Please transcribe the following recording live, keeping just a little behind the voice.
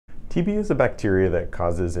TB is a bacteria that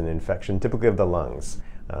causes an infection, typically of the lungs.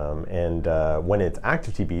 When it's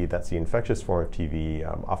active TB, that's the infectious form of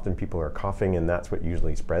TB. Often people are coughing, and that's what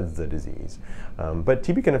usually spreads the disease. But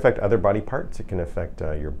TB can affect other body parts. It can affect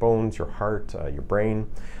your bones, your heart, your brain.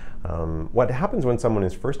 What happens when someone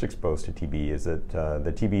is first exposed to TB is that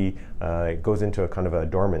the TB goes into a kind of a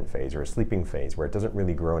dormant phase or a sleeping phase where it doesn't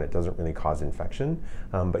really grow and it doesn't really cause infection.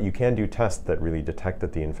 But you can do tests that really detect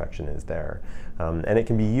that the infection is there. And it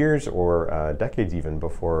can be years or decades even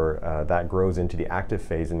before that grows into the active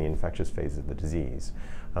phase and the infectious phase of the disease.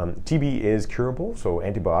 TB is curable, so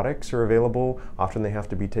antibiotics are available. Often they have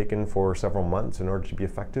to be taken for several months in order to be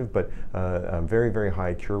effective, but very, very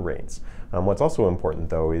high cure rates. What's also important,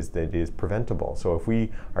 though, is that it is preventable. So if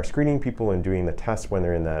we are screening people and doing the tests when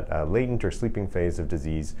they're in that latent or sleeping phase of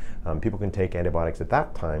disease, people can take antibiotics at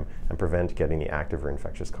that time and prevent getting the active or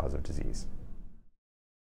infectious cause of disease.